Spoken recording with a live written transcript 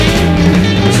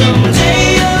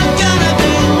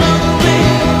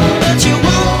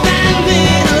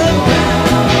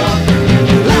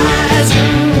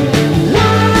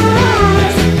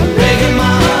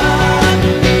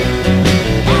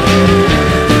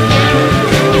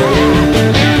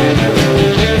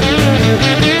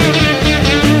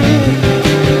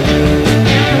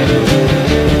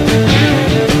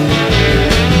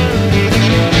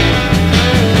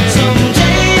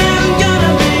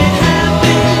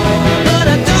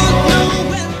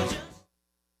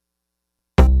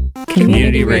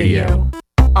Community radio.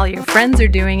 All your friends are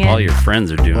doing it. All your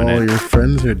friends are doing it. All your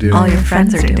friends are doing it. All your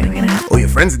friends are doing it. All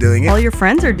your friends are doing it. All your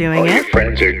friends are doing it. All your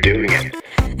friends are doing it.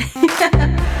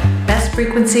 Best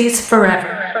frequencies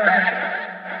forever.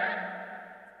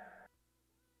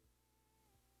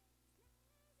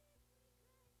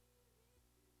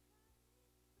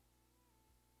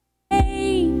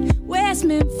 West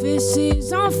Memphis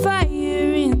is on fire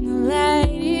in the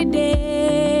light of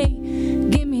day.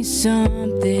 Give me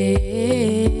something,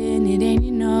 it ain't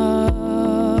enough.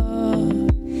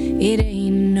 It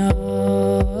ain't enough.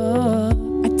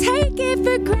 I take it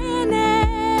for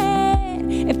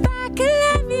granted. If I could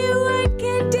love you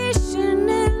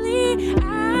unconditionally, I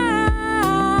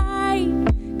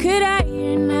could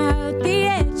iron out the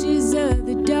edges of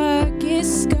the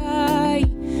darkest sky.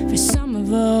 For some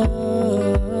of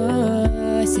us,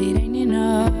 it ain't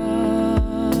enough.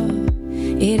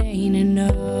 It ain't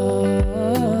enough.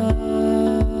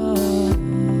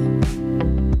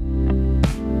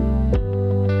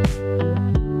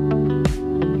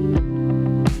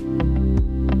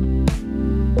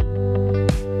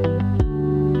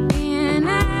 And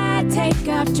I take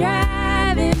off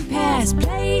driving past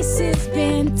places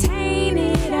been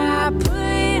tainted. I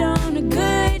put on a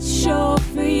good show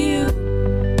for you.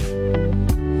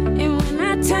 And when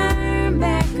I turn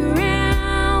back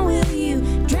around, will you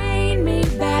drain me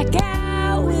back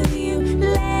out? Will you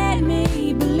let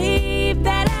me believe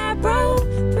that I broke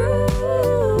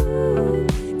through?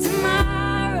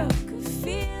 Tomorrow could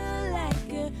feel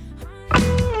like a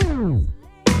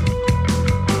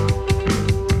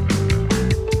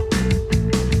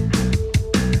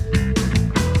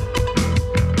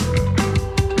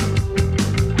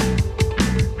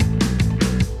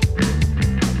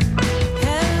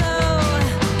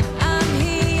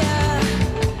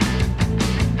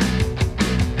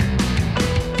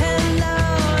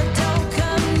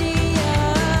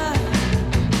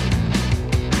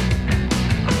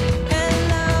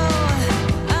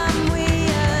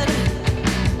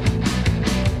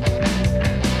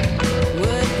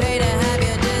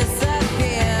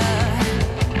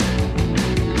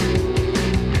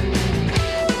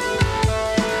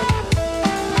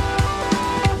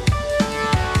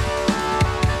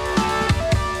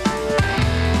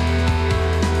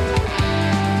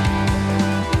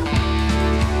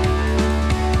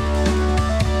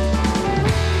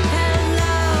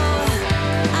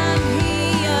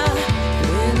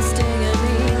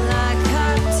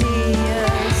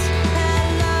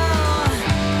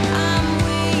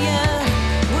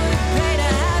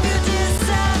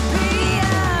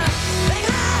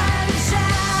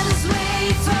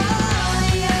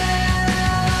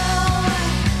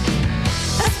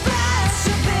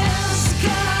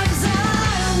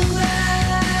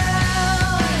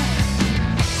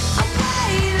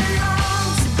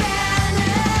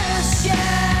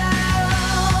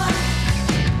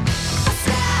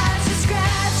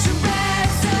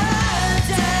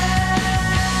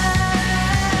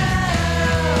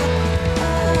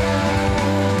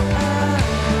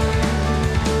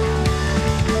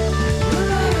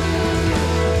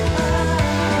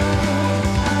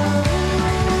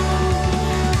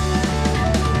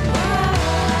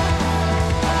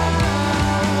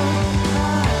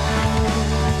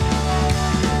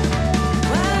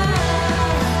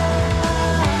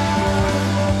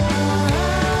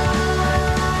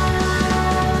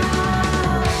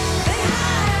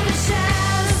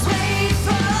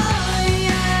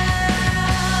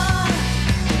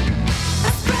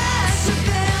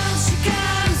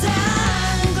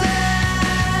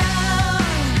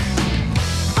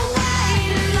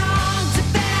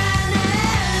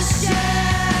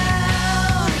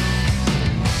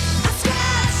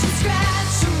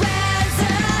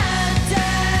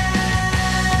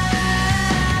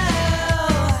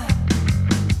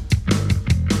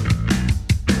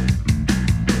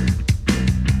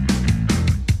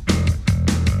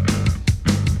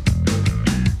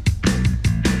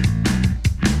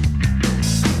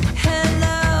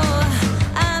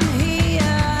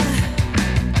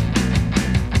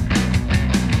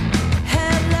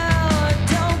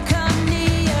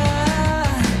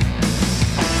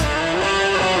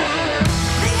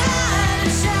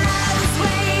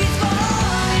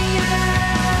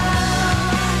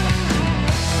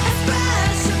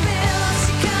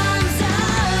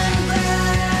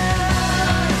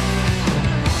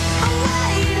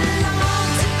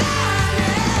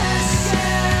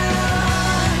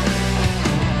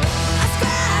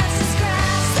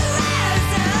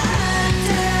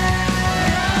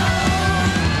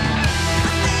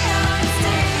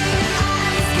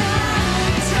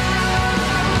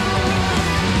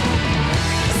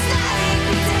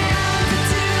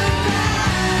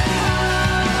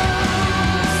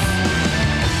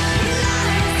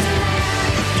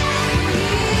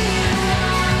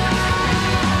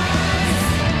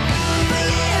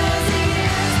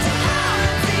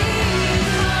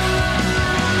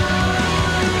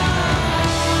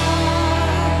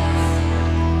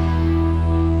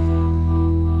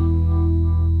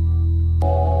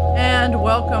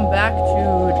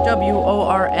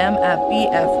WORM at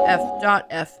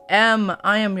BFF.FM.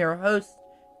 I am your host,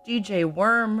 DJ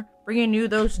Worm, bringing you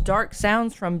those dark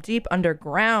sounds from deep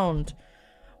underground.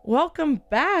 Welcome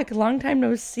back. Long time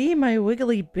no see, my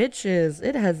wiggly bitches.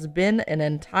 It has been an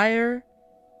entire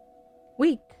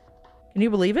week. Can you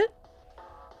believe it?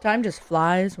 Time just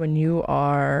flies when you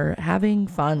are having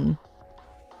fun.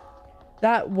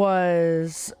 That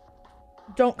was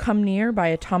Don't Come Near by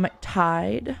Atomic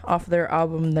Tide off their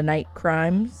album The Night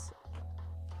Crimes.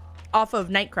 Off of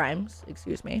Night Crimes,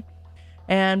 excuse me.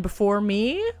 And before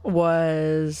me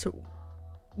was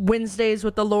Wednesdays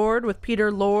with the Lord with Peter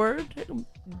Lord,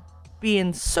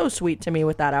 being so sweet to me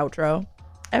with that outro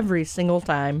every single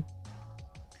time.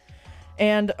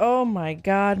 And oh my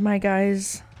god, my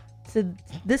guys, so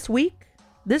this week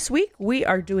we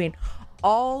are doing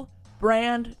all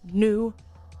brand new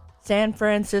San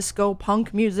Francisco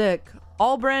punk music.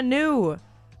 All brand new.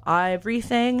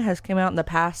 Everything has come out in the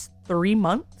past 3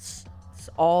 months. It's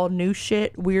all new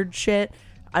shit, weird shit.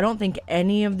 I don't think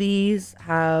any of these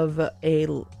have a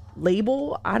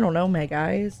label. I don't know, my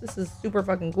guys. This is super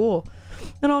fucking cool.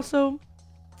 And also,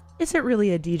 is it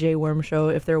really a DJ Worm show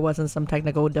if there wasn't some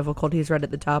technical difficulties right at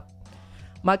the top?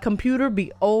 My computer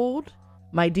be old,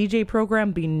 my DJ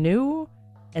program be new,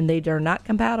 and they are not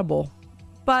compatible.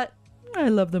 But I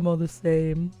love them all the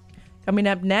same. Coming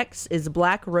up next is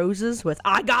Black Roses with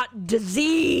I Got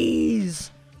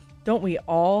Disease. Don't we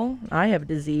all? I have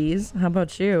disease. How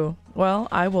about you? Well,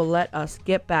 I will let us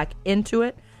get back into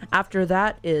it. After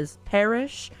that is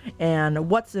Perish and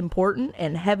What's Important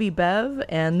and Heavy Bev.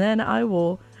 And then I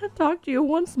will talk to you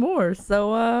once more.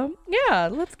 So, yeah,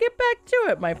 let's get back to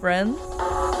it, my friends.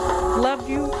 Love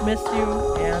you, miss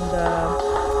you, and,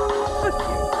 fuck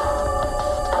you.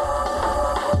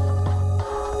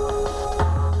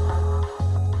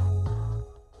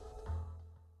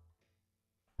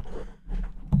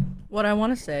 What I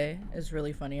want to say is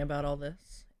really funny about all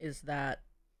this is that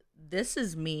this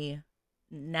is me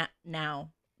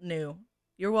now, new.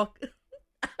 You're welcome.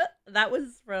 That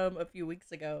was from a few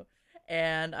weeks ago.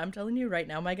 And I'm telling you right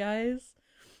now, my guys,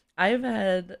 I've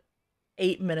had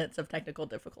 8 minutes of technical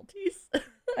difficulties.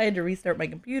 I had to restart my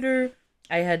computer.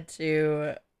 I had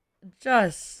to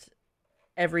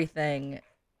everything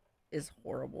is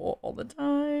horrible all the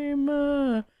time.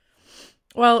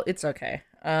 Well, it's okay.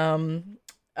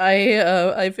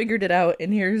 I figured it out,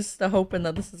 and here's to hoping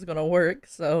that this is gonna work.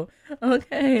 So,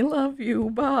 okay, love you,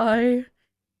 bye.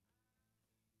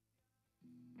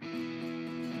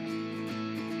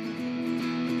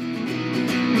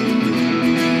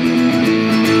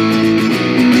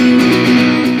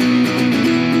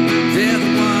 They're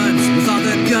the ones with all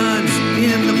their guns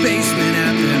in the basement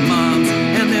at their mom's,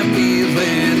 and they're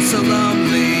feeling so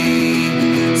lonely.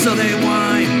 So they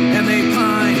whine and they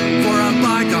pine for a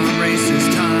bygone racist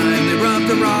time. They rub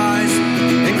their eyes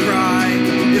and cry,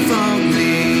 if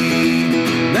only.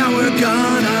 Now we're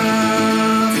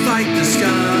gonna fight the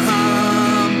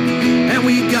scum, and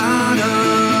we got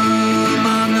 'em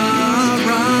on the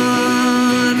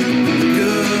run.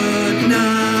 Good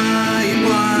night,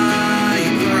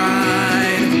 white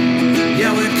pride.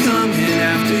 Yeah, we're coming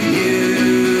after you.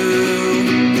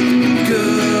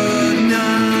 Good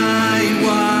night,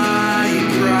 white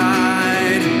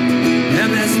pride. And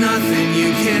there's nothing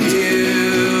you can do.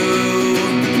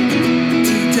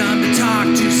 Too dumb to talk,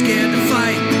 too scared to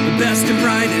fight. The best and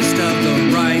brightest of the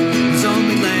right, whose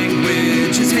only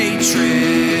language is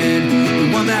hatred. We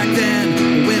won back then,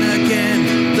 we'll win again.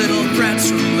 Little threats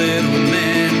from little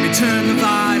men. Return the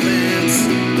violence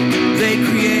they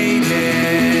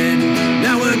created.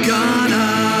 Now we're gonna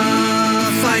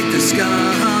fight the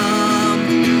scum.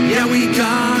 Yeah, we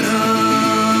got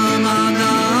 'em on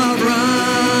the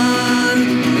run.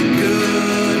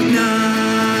 Good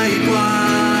night,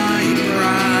 white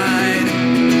pride.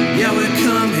 Yeah, we're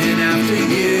coming after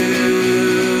you.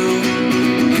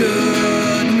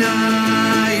 Good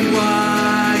night,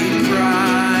 white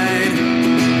pride.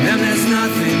 And there's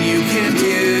nothing you can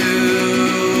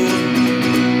do.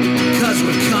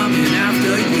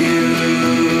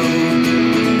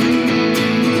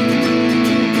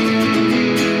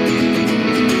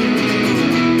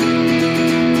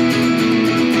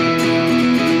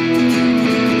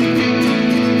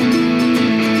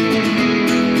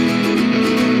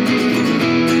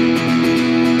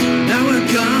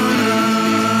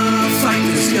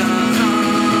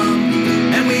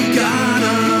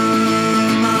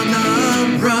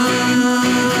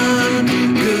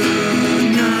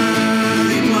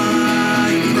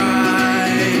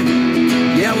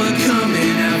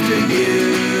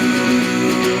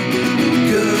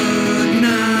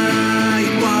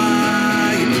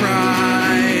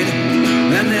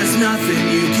 nothing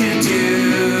you can do,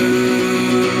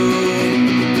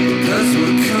 'cause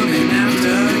we're coming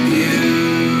after you.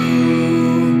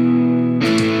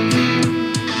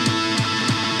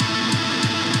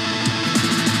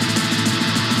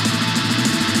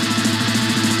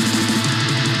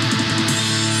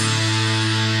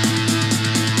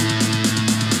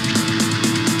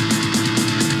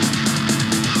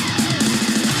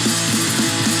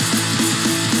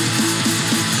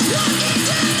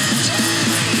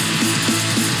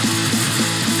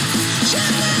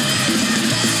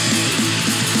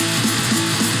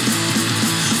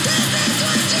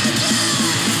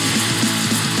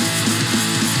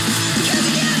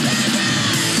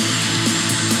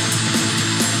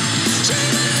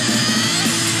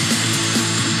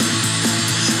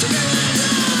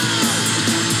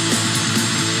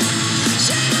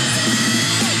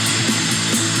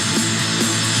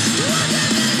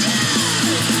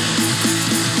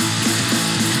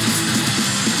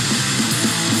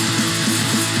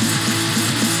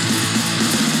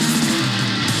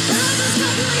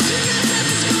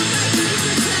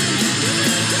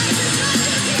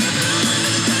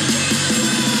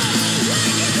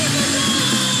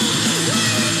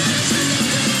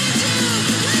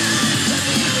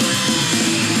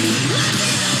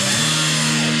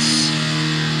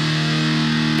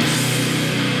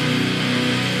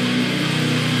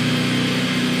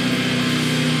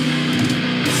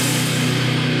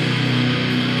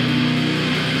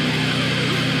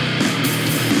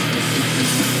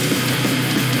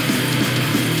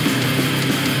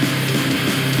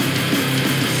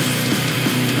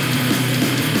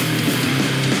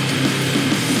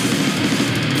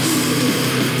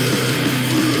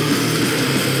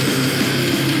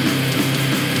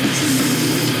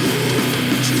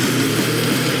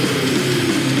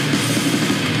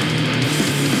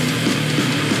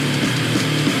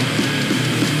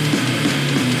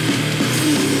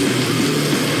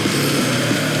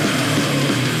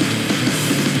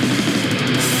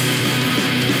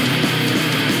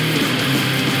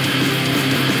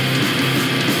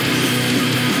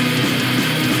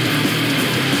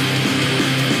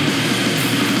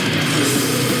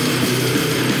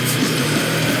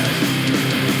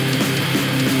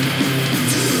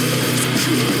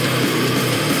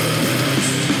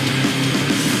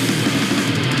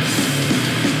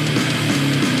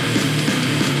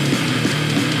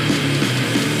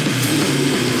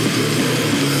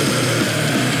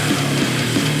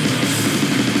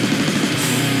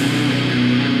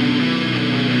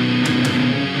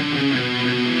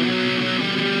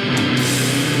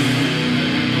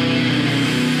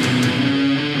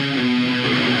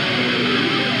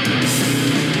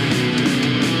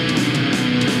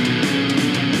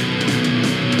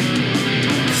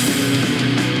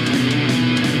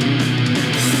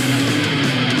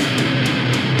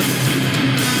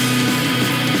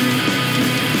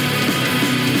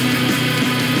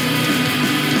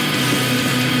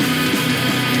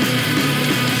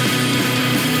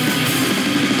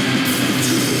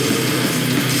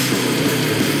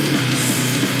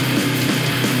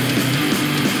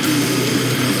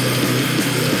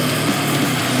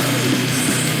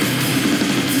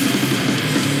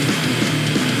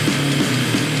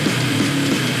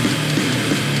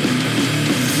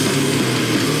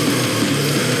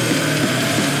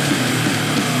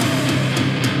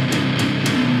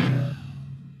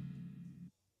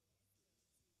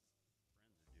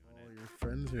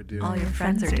 All your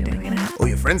friends are doing it. Oh,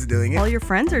 your friends are doing it. All your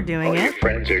friends are doing All your it.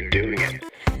 friends are doing it.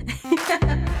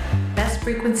 Best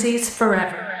frequencies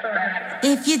forever.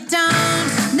 If you don't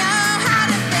know how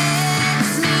to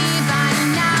fix me by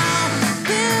now,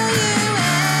 will you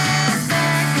ever?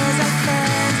 'Cause I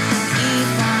can't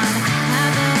keep on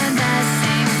having the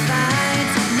same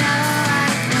fights. No, I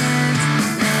can't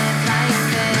live like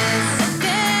this.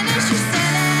 Finish your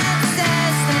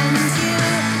sentences and you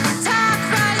talk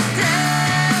right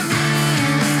through me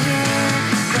and hear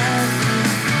what you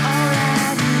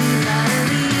already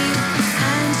believe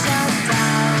and shut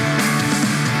down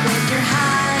with your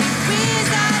high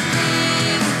reason.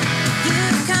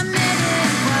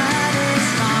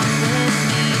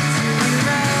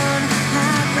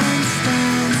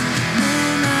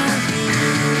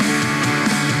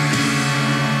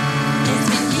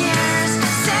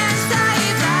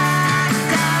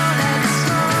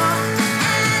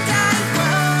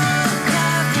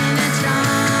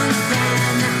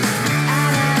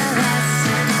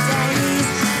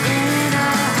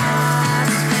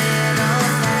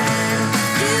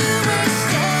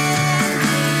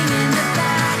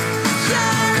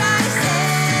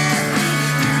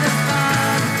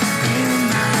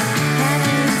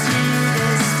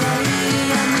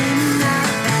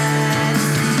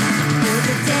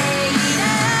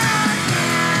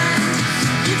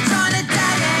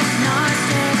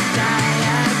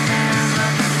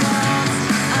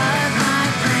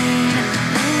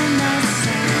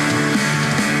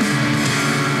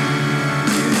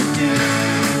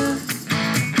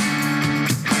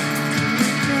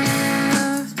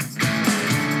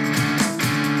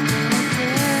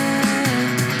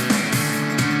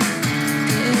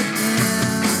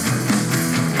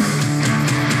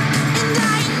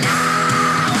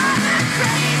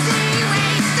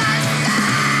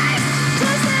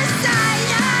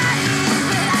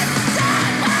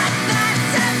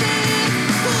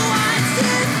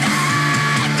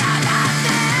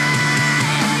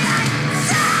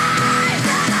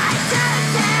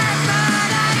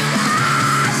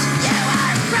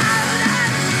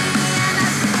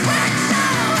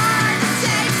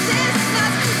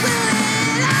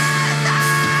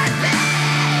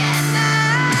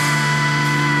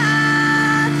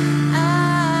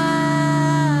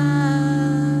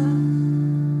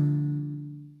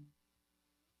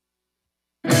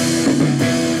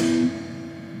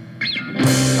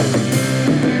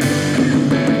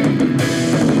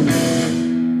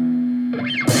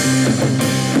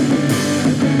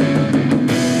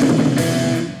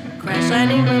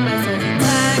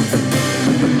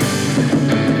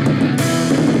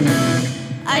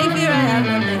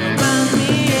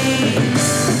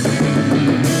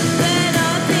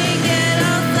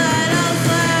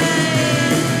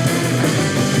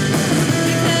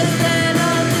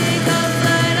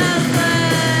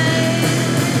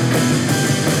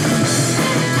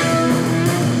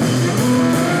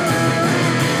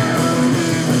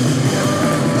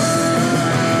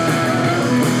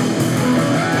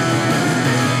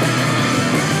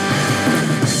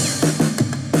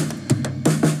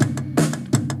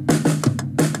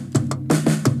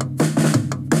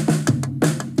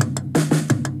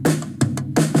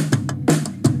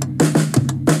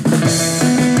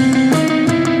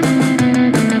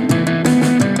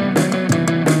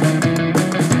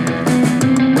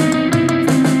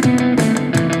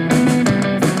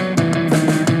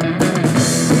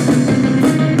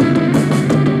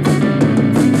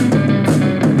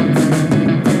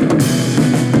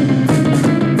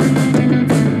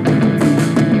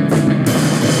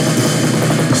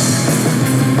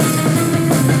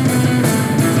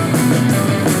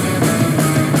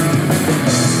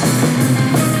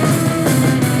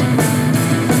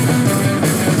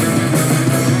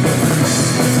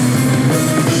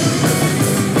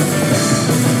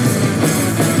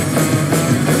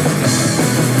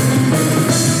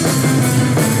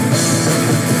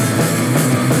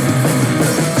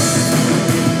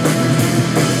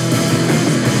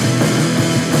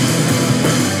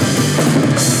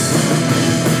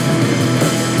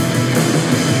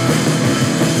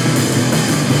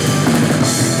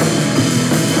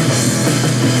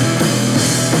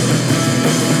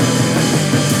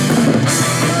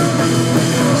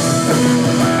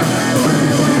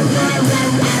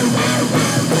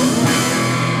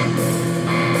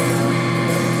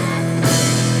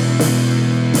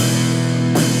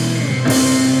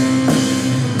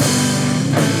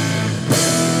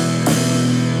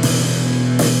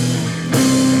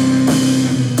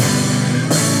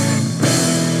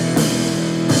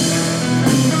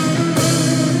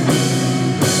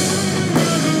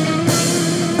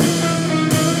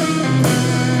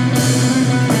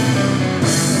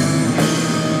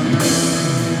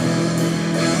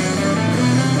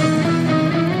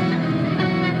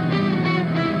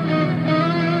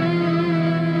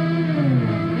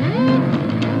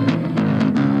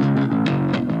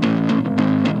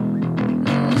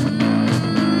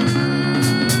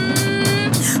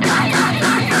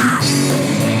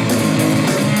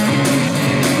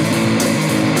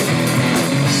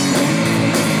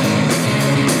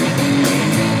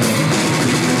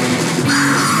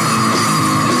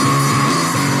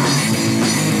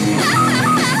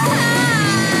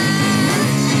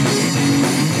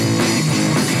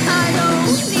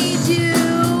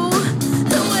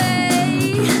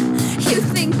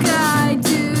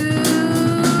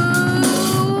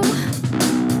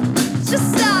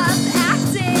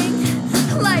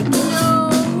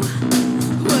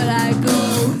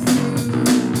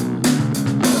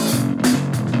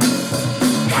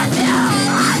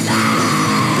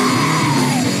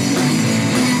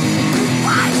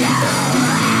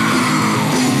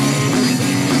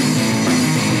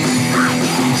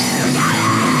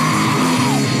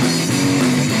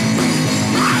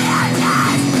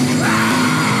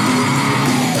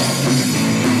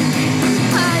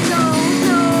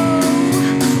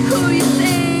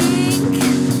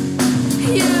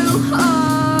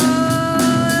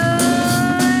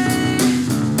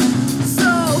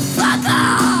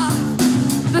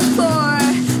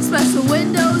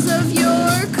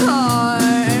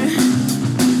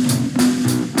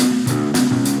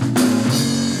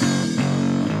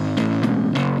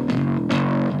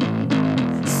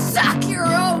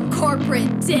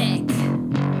 sick.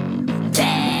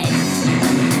 Dead.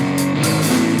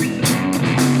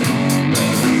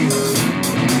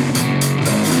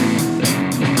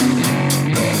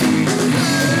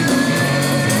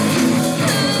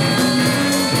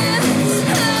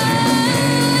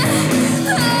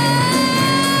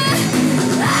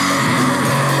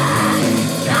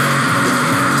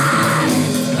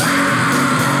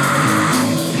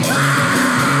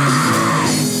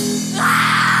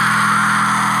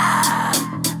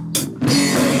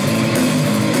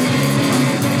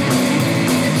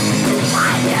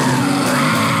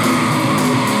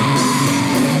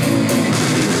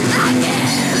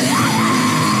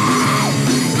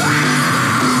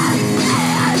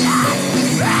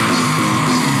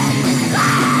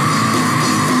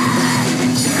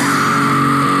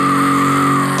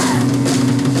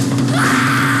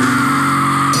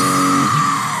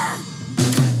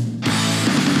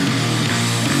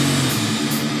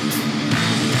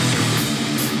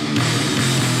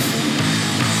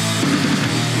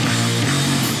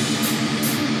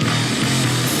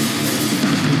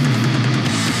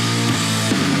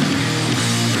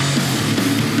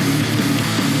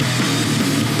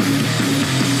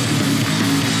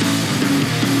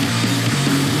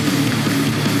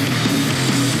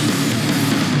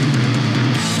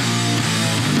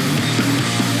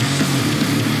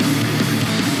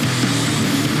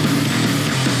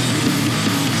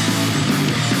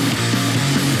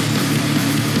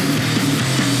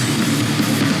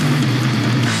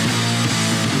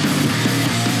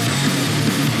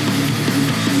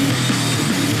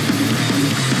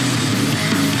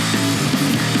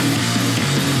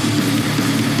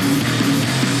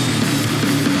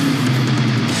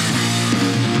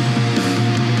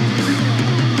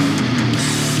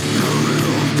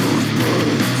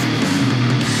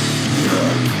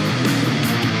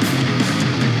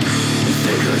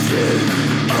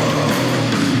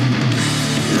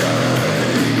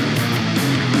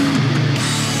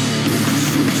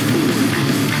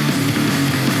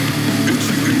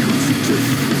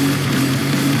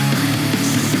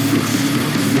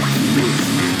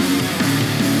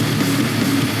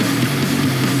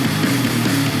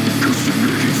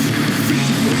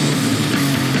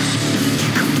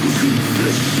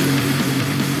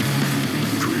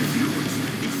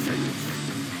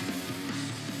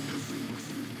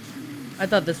 I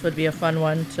thought this would be a fun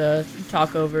one to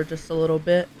talk over just a little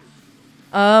bit.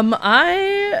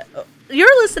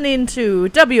 You're listening to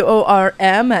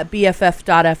WORM at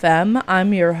BFF.FM.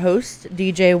 I'm your host,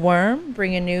 DJ Worm,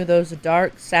 bringing you those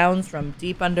dark sounds from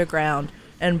deep underground.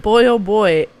 And boy, oh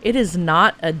boy, it is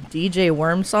not a DJ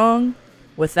Worm song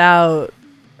without,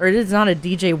 or it is not a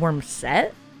DJ Worm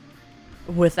set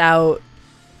without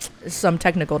some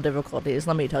technical difficulties,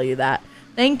 let me tell you that.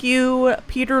 Thank you,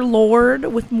 Peter Lord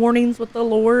with Mornings with the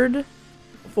Lord,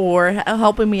 for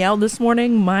helping me out this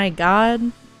morning. My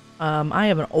God, I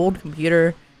have an old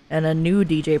computer and a new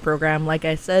DJ program, like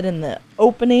I said in the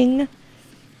opening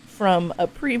from a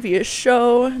previous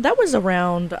show. That was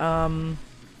around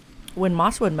when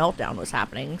Mosswood Meltdown was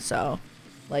happening, so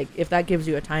like if that gives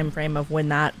you a time frame of when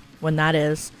that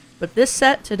is. But this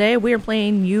set today, we are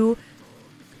playing you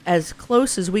as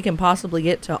close as we can possibly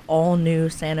get to all new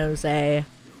San Jose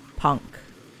punk.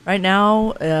 Right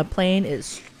now, playing is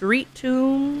Street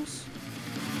Tombs.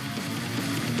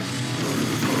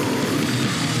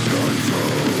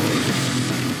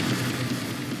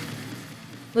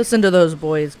 Listen to those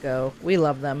boys go. We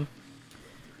love them.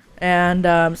 And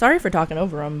sorry for talking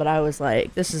over them, but I was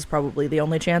like, this is probably the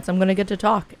only chance I'm going to get to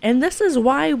talk. And this is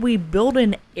why we build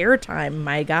in airtime,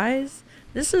 my guys.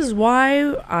 This is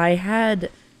why I had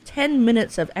 10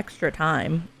 minutes of extra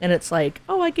time, and it's like,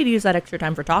 oh, I could use that extra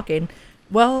time for talking.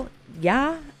 Well,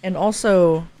 yeah, and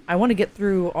also I want to get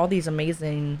through all these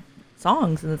amazing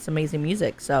songs and this amazing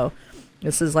music, so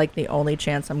this is like the only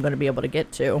chance I'm going to be able to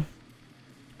get to.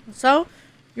 So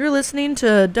you're listening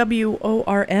to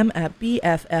WORM at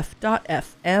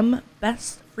BFF.FM,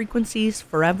 best frequencies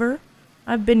forever.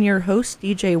 I've been your host,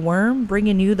 DJ Worm,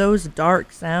 bringing you those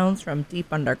dark sounds from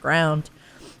deep underground.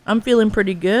 I'm feeling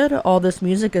pretty good. All this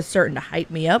music is starting to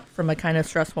hype me up from a kind of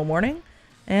stressful morning.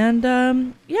 And,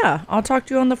 yeah, I'll talk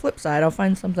to you on the flip side. I'll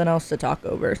find something else to talk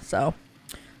over. So,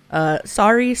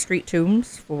 sorry, Street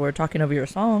Tombs, for talking over your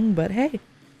song. But, hey,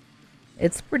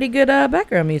 it's pretty good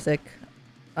background music.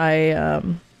 I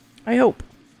hope.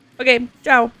 Okay,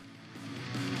 ciao.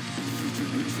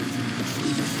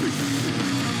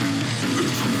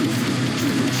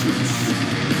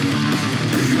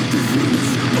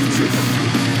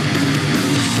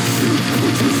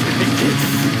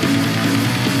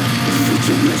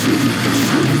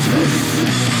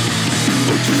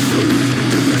 What you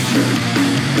say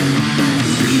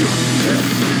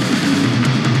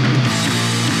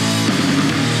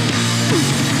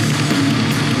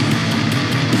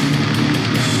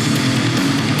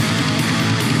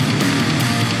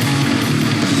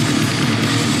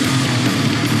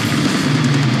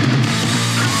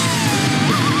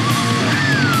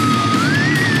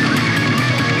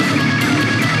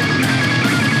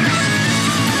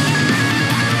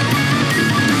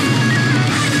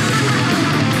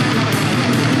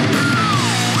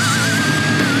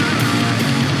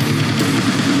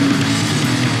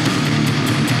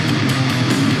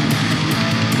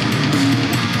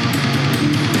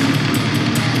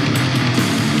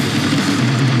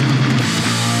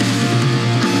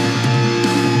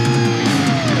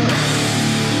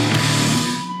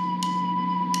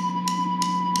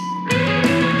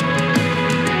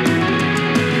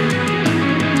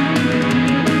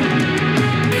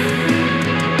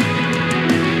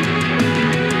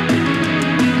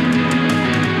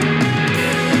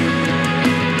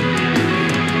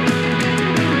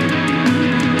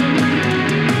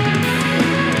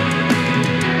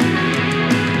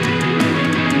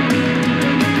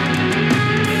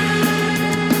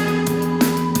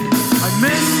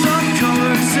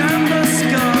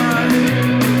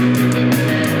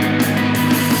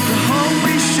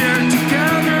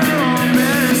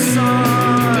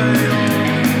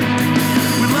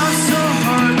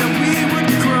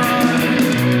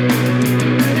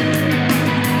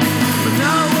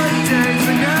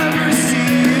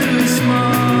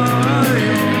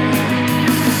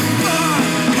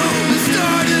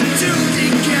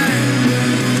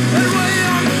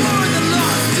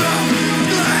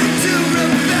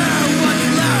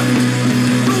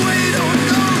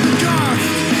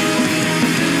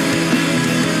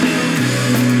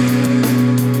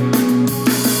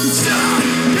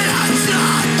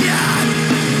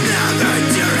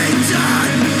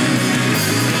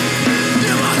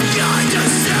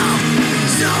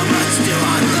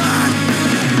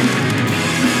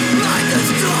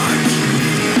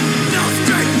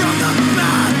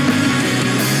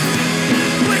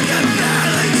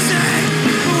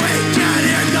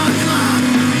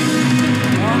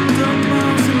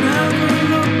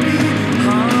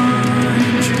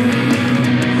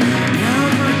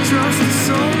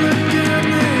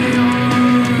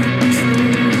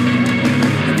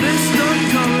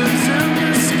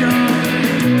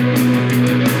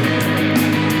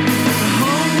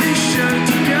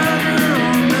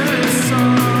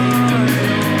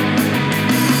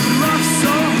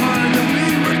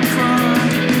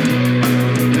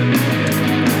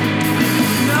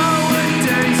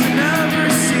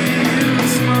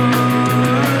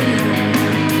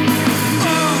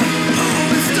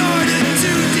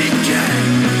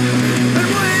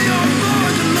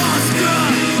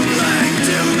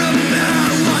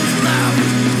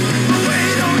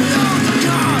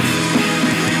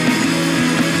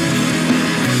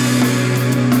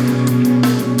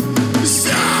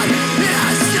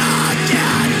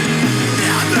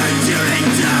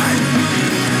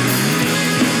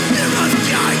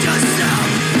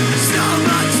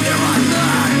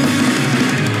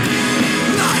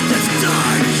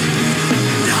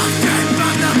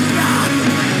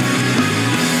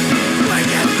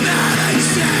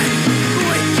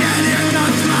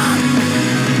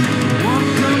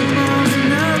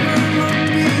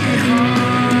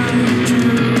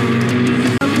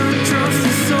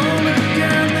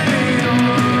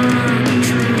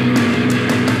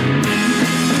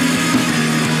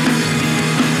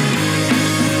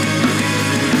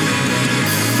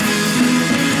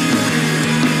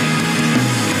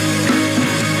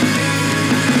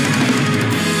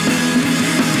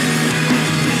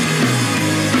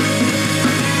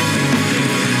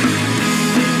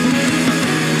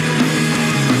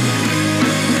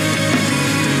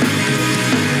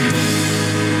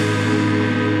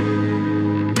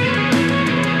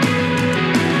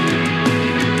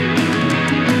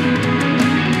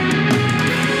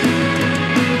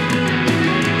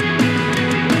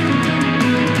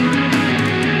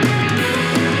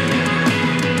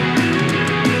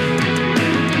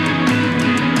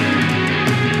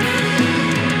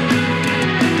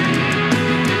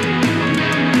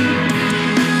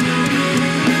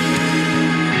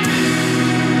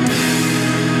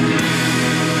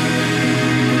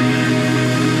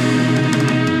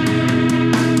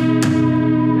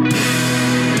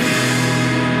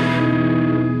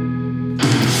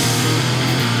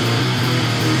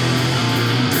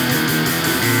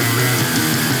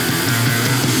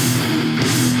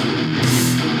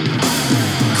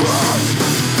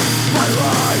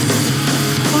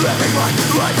Living my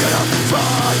identity.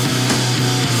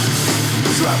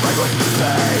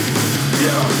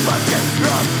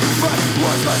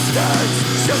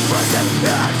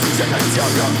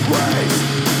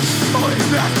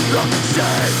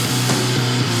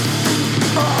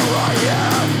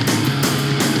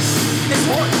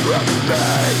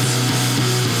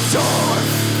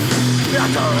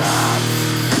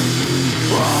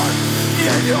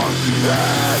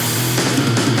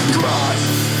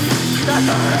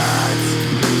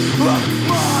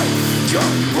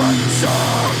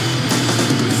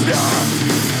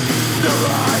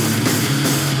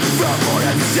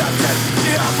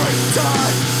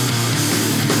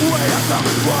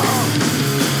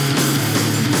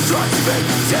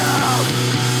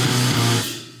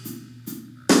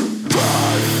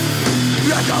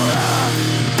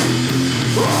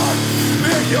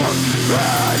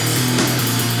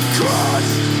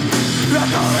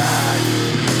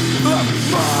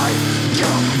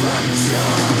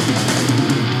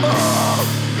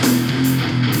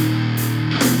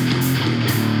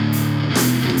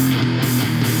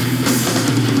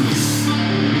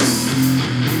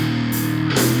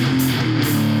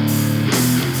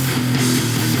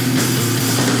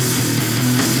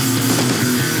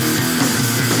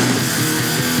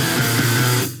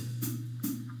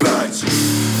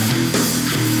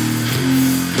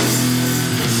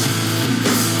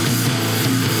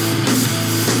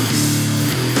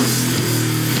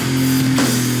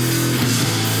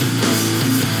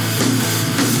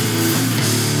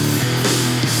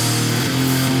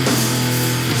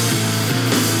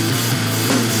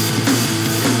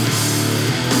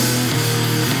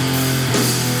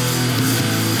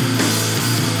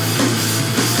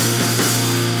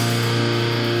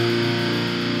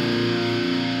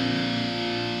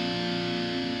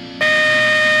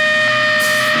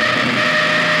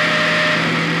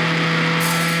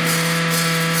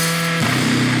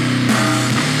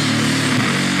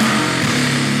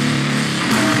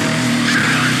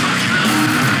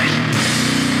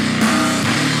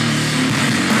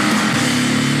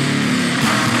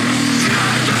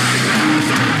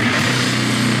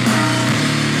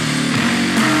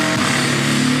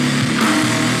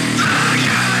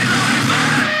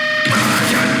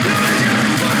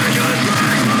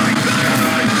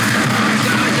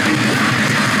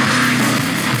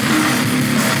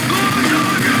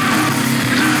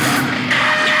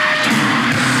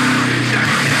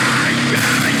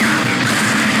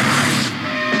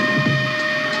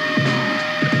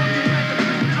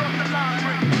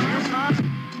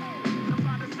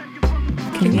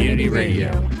 Community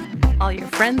radio. All your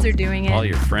friends are doing it. All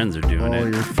your friends are doing All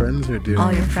it. your friends are doing All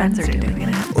it. your friends are doing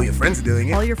it. All your friends are doing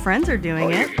it. All your friends are doing All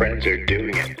it. your friends are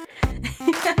doing it.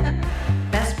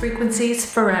 Best frequencies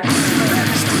forever.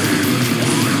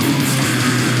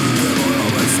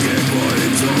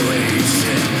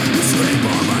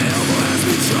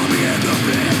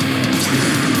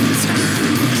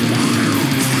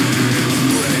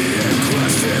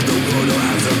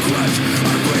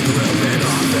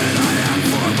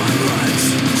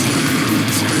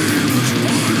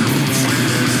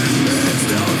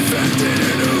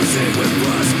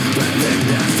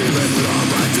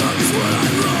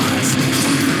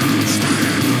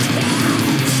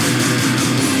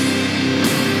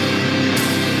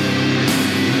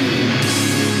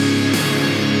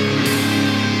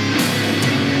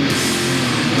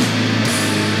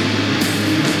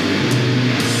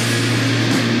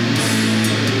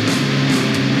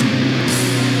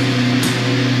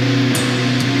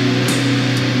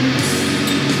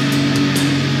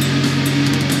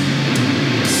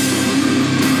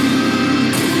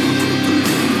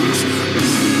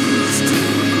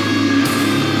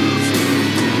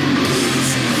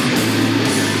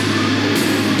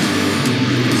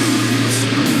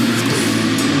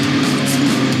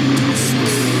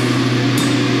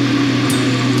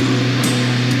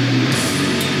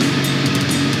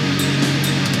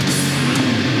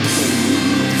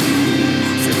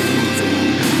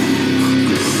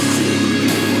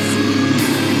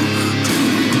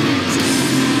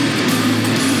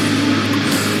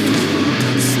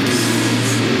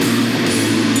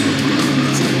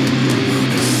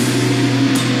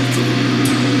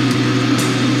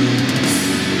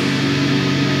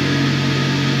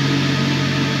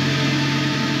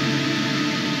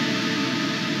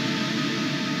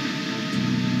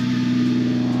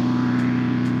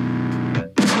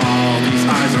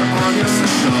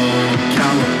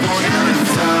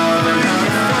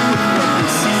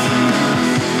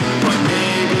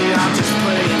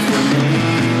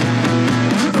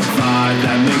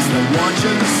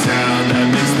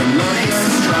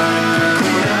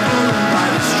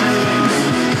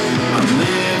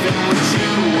 Living what you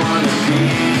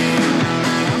wanna be.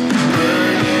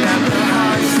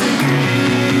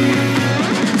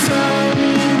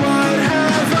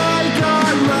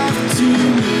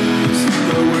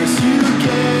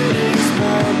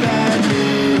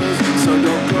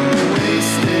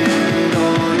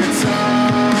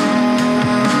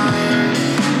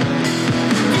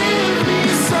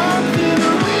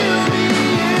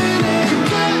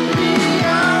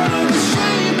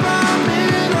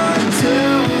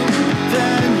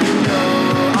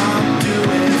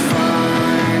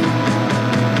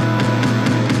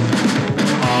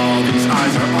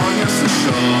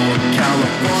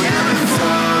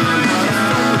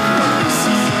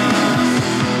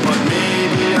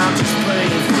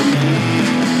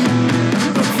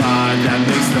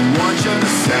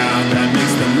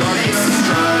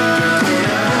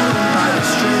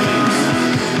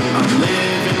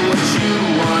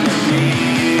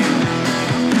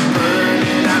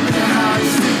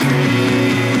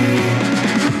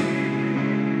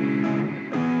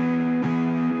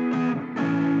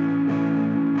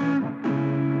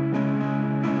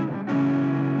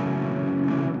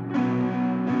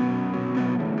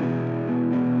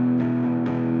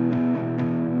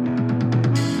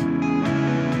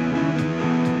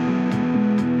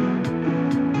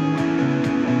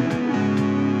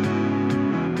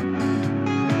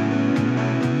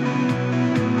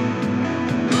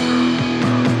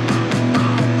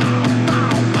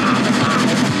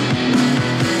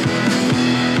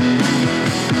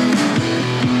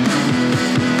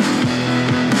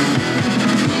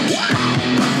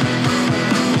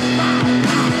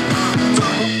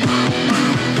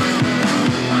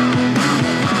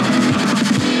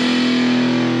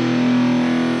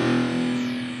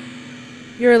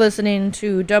 You're listening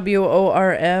to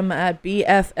WORM at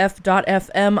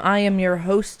BFF.FM. I am your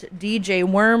host, DJ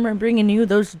Worm. I'm bringing you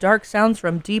those dark sounds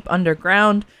from deep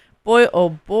underground. Boy, oh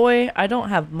boy, I don't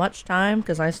have much time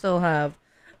because I still have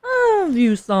a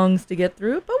few songs to get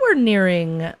through, but we're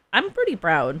nearing. I'm pretty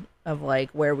proud of like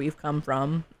where we've come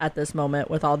from at this moment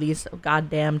with all these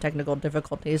goddamn technical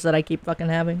difficulties that I keep fucking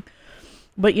having.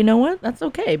 But you know what? That's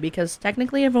okay because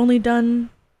technically I've only done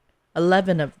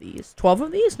 11 of these. 12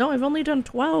 of these? No, I've only done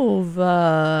 12.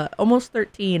 Almost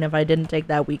 13 if I didn't take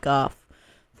that week off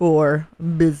for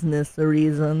business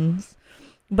reasons.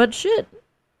 But shit,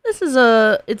 this is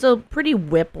it's a pretty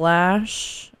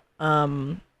whiplash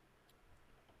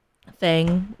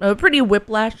thing. A pretty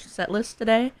whiplash set list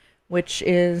today, which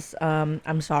is,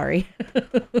 I'm sorry.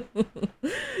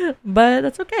 But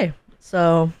that's okay.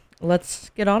 So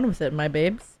let's get on with it, my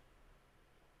babes.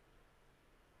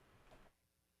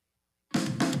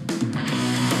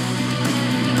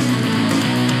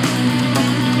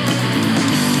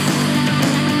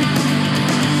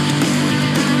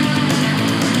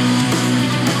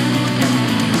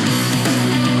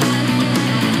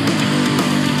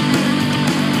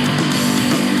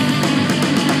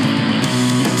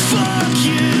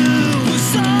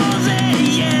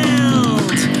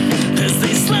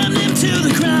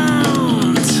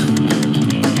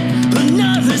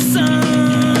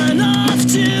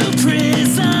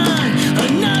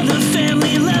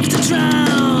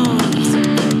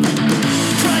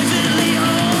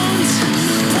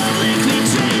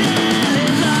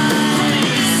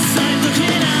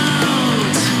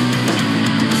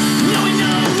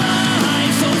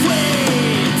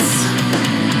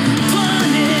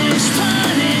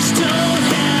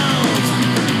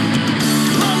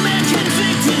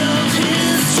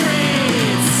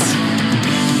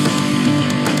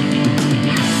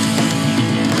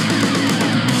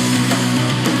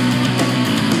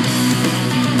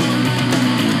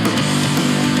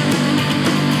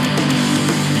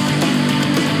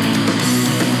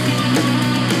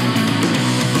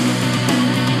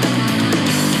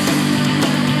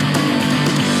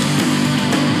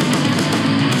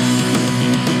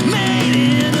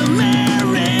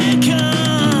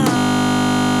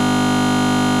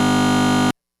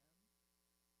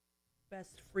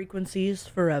 Frequencies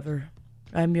forever.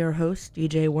 I'm your host,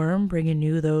 DJ Worm, bringing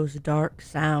you those dark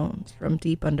sounds from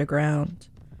deep underground.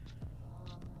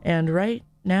 And right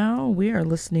now, we are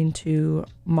listening to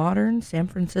modern San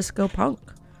Francisco punk.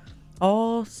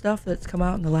 All stuff that's come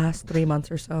out in the last 3 months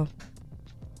or so.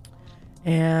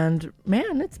 And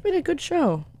man, it's been a good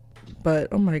show. But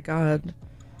oh my god,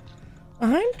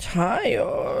 I'm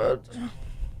tired.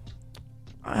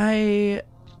 I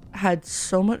had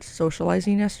so much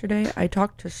socializing yesterday. I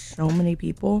talked to so many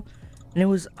people and it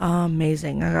was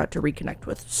amazing. I got to reconnect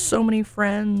with so many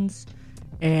friends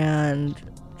and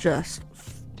just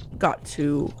got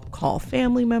to call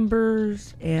family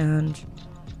members, and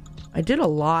I did a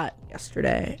lot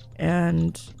yesterday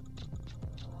and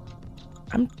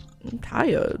I'm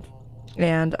tired.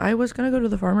 And I was gonna go to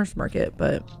the farmer's market,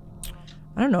 but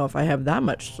I don't know if I have that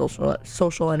much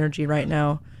social energy right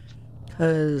now,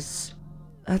 because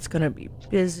that's gonna be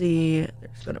busy.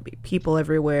 There's gonna be people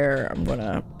everywhere.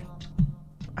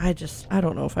 I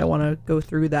don't know if I want to go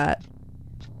through that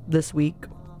this week.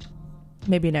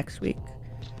 Maybe next week.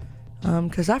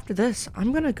 Because after this,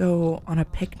 I'm gonna go on a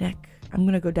picnic. I'm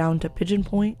gonna go down to Pigeon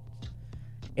Point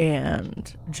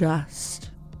and just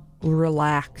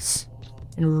relax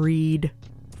and read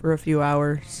for a few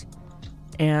hours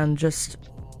and just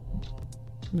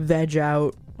veg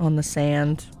out on the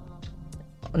sand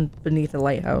beneath a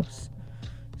lighthouse.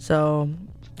 So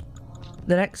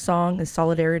the next song is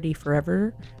Solidarity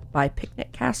Forever by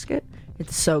Picnic Casket.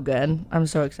 It's so good. I'm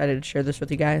so excited to share this with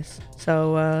you guys.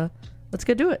 So let's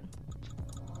get to it.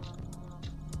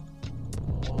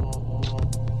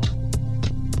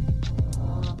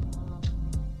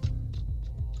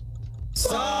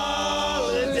 Solidarity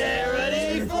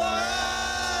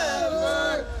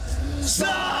forever.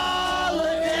 Solidarity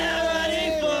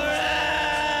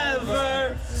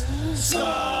forever.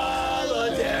 Solidarity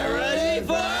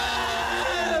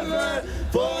forever.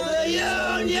 For the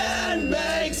union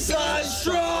makes us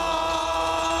strong.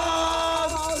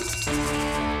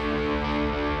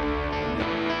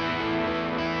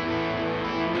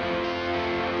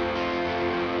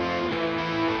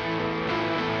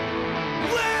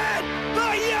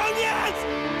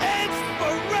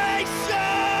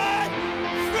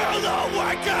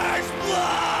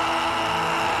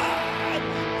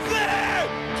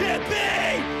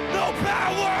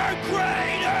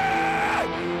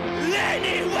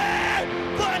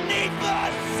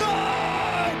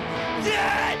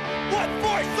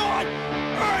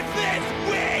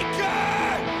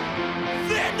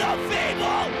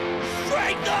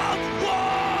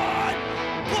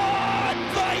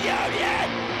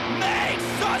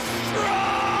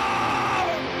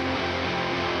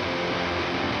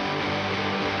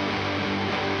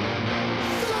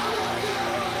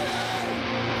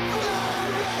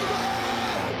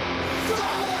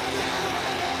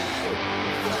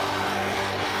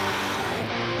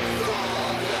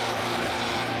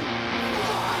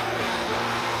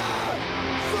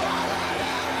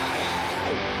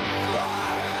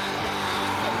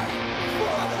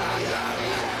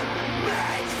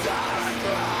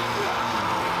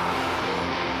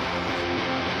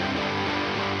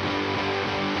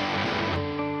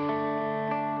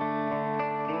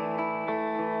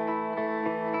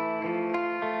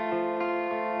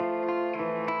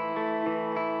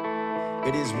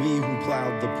 It is we who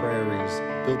plowed the prairies,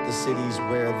 built the cities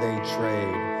where they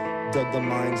trade, dug the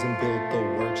mines and built the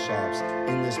workshops,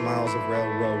 endless miles of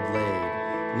railroad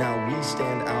laid. Now we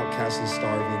stand outcast and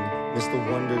starving, miss the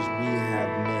wonders we have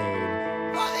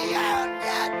made. For the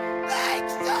union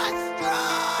makes us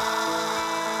strong!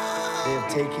 They have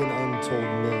taken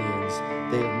untold millions,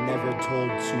 they have never told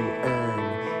to earn.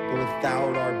 But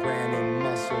without our brand and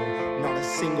muscle, not a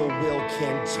single wheel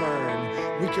can turn.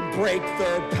 We can break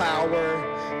third power,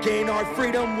 gain our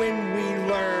freedom when we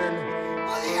learn.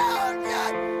 For the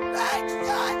union makes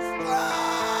us strong!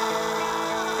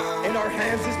 In our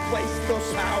hands is placed the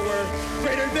power,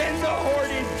 greater than the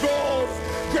hoarded gold,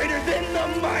 greater than the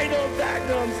might of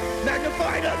magnums,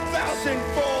 magnified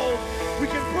 1,000-fold. We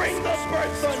can bring the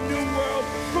birth of a new world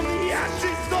from the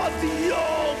ashes of the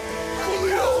old. For the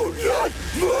union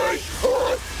makes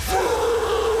us strong!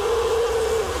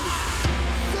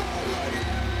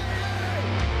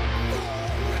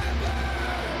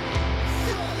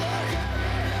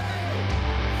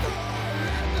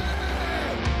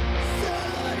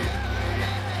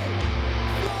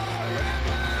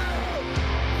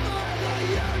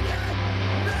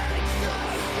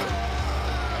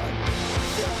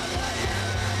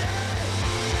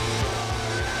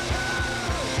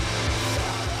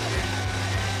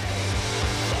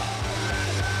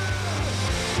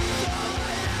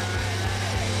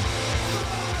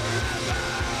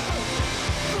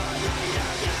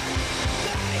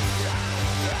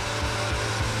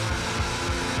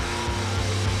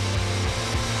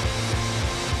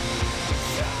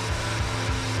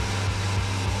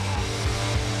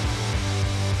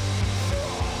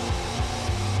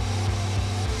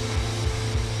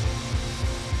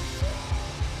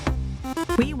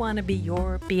 We want to be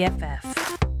your BFF.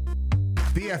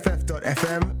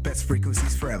 BFF.FM, best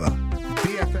frequencies forever.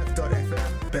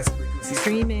 BFF.FM, best frequencies forever.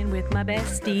 Streaming with my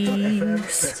besties.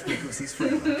 Best frequencies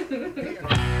forever.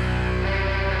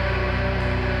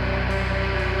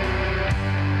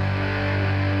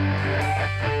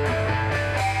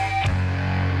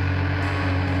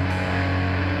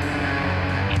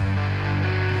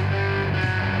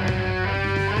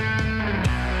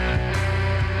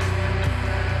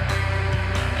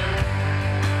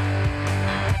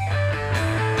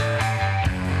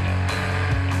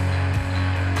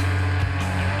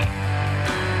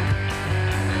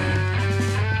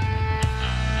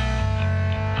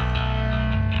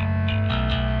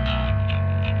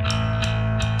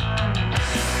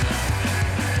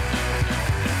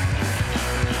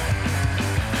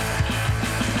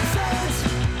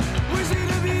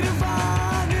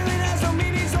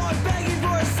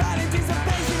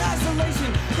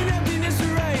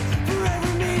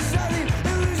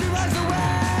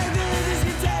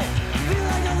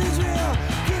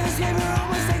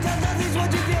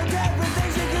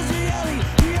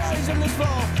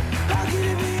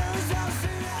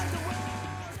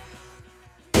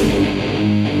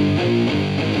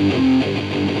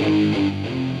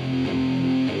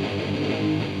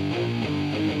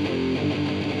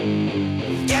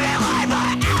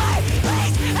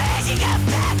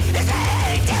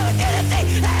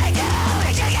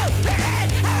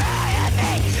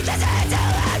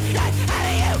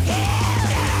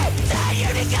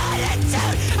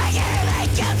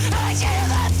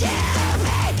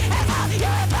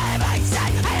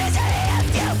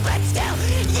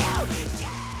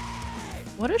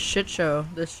 What a shit show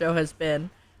this show has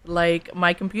been. Like,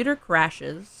 my computer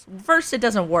crashes. First, it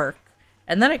doesn't work,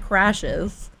 and then it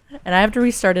crashes, and I have to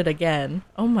restart it again.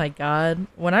 Oh my god.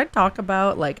 When I talk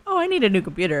about, like, oh, I need a new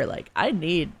computer, like, I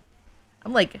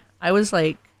was,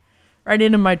 like,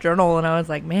 writing in my journal, and I was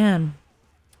like, man,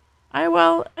 I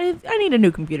need a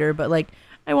new computer, but, like,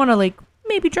 I want to, like,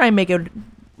 maybe try and make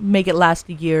it last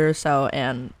a year or so,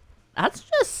 and that's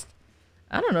just,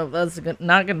 I don't know if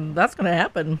that's gonna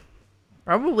happen.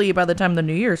 Probably by the time the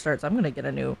new year starts, I'm gonna get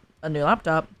a new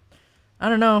laptop. I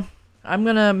don't know. I'm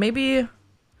gonna maybe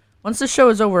once the show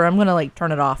is over, I'm gonna like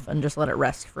turn it off and just let it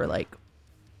rest for like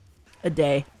a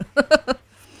day.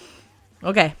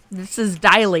 Okay, this is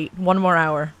Dilate. 1 more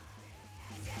hour.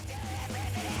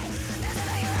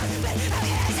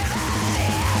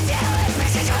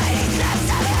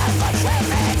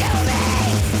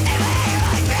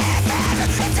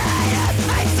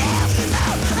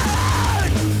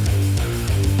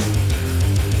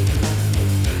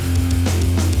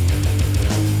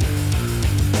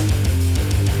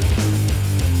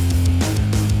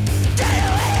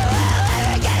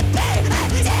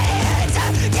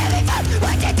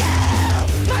 What to do?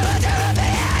 My words are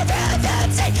open.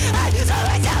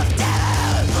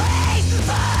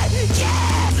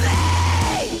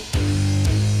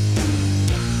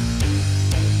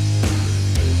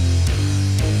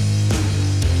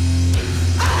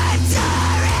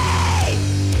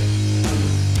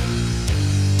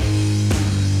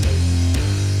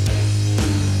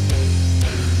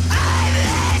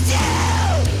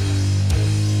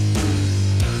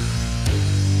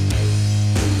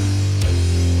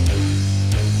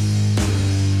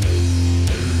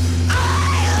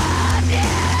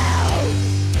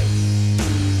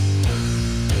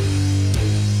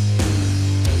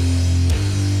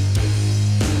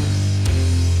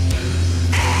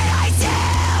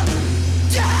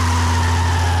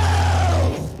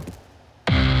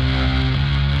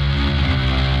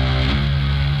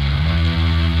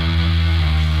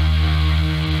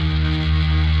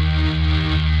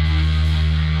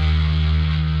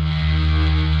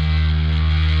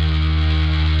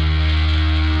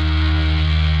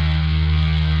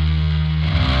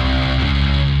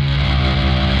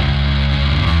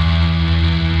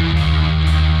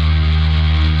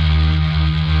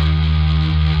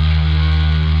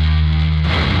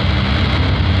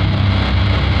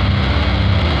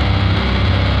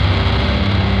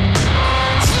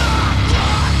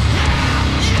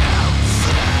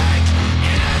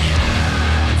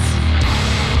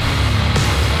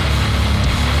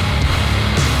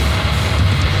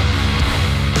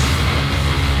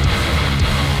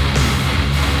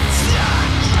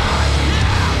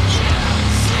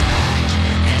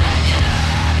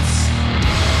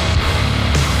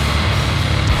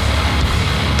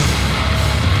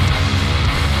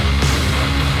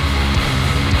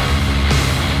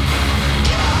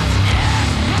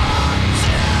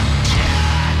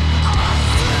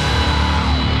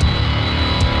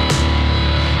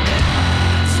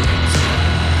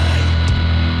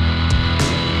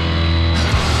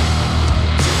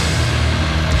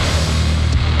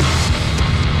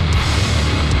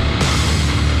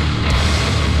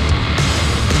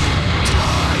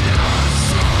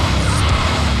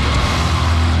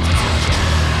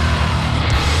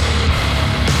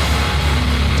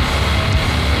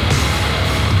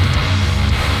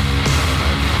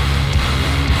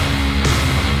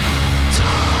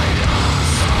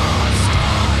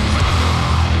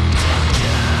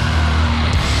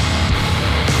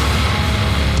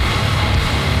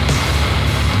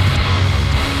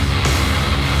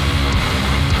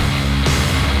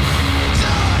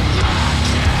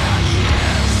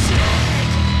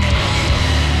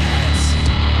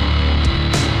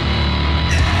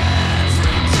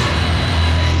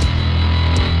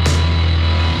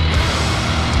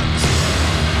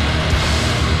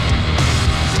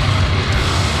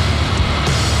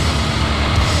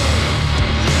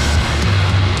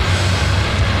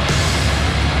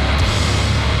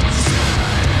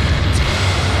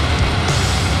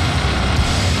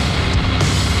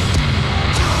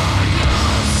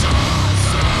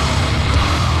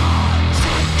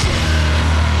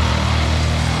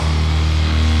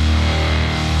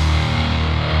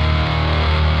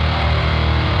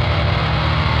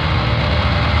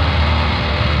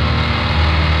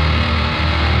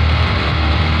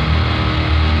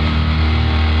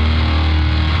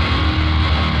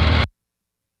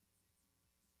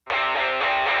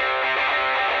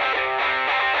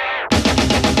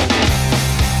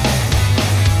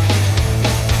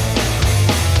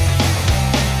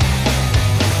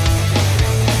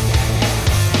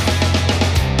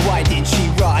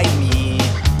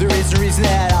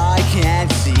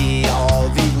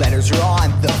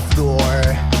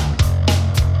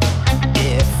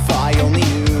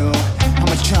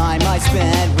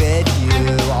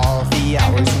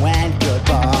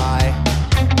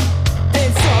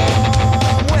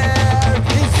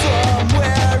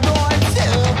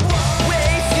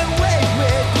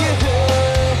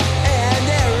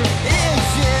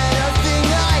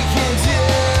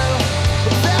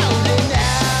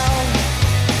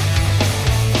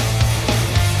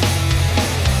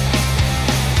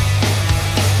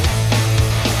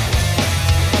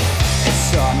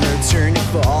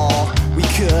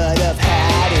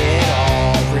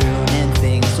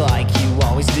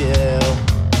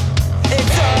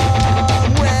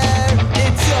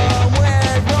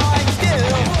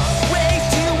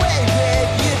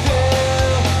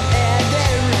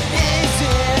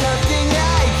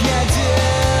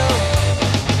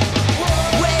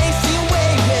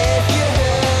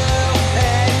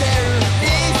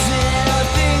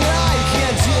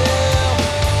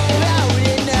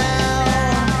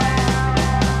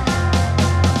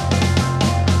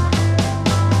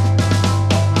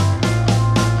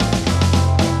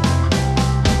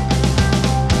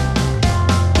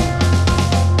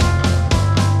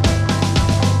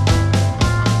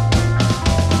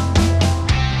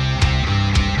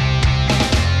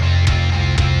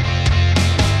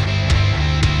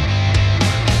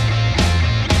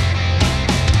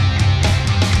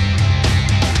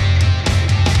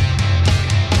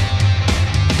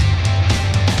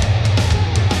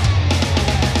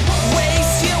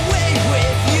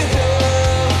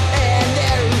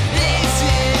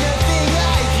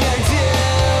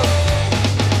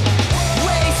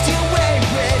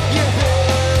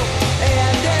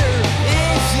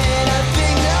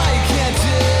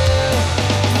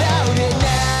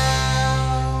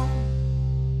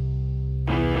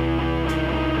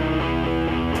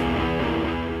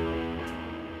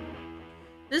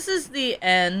 this is the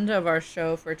end of our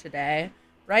show for today.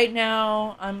 Right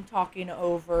now, I'm talking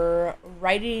over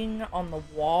Writing on the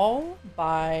Wall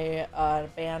by a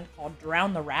band called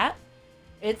Drown the Rat.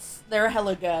 They're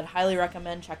hella good. Highly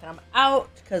recommend checking them out,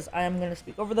 because I am going to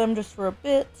speak over them just for a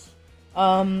bit.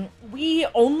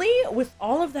 With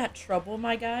all of that trouble,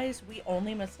 my guys, we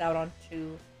only missed out on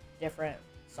 2 different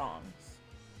songs.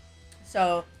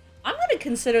 So, I'm going to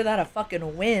consider that a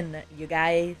fucking win, you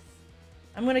guys.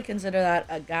 I'm going to consider that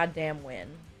a goddamn win.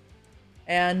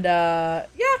 And, yeah,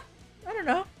 I don't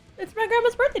know. It's my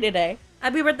grandma's birthday today.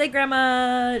 Happy birthday,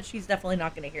 Grandma! She's definitely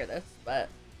not going to hear this, but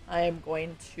I am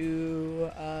going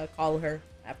to call her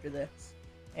after this.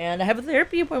 And I have a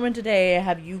therapy appointment today.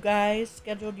 Have you guys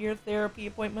scheduled your therapy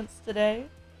appointments today?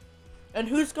 And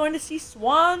who's going to see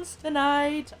Swans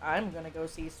tonight? I'm going to go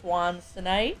see Swans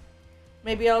tonight.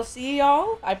 Maybe I'll see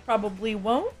y'all. I probably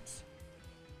won't.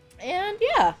 And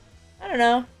yeah, I don't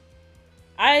know.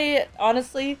 I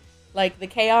honestly, like, the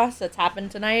chaos that's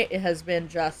happened tonight, it has been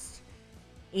just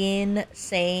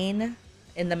insane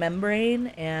in the membrane.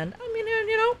 And I mean,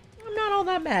 you know, I'm not all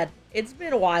that mad. It's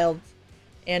been wild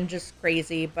and just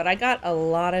crazy, but I got a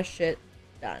lot of shit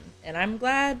done. And I'm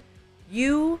glad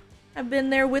you have been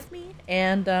there with me.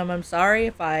 And I'm sorry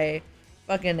if I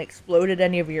fucking exploded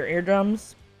any of your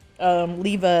eardrums.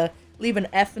 Leave an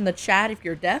F in the chat if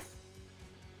you're deaf.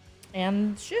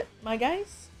 And shit, my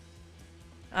guys.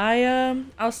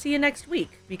 I'll see you next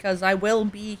week, because I will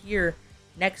be here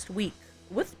next week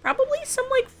with probably some,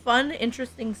 like, fun,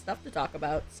 interesting stuff to talk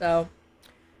about. So,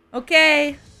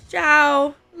 okay,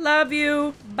 ciao, love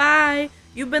you, bye.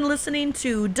 You've been listening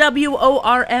to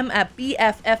WORM at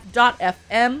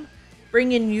BFF.FM,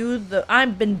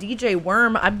 I've been DJ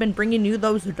Worm. I've been bringing you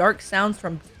those dark sounds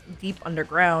from deep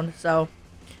underground. So,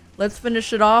 let's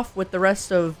finish it off with the rest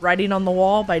of Writing on the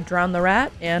Wall by Drown the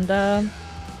Rat, and,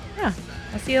 yeah.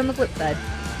 I'll see you on the flip side.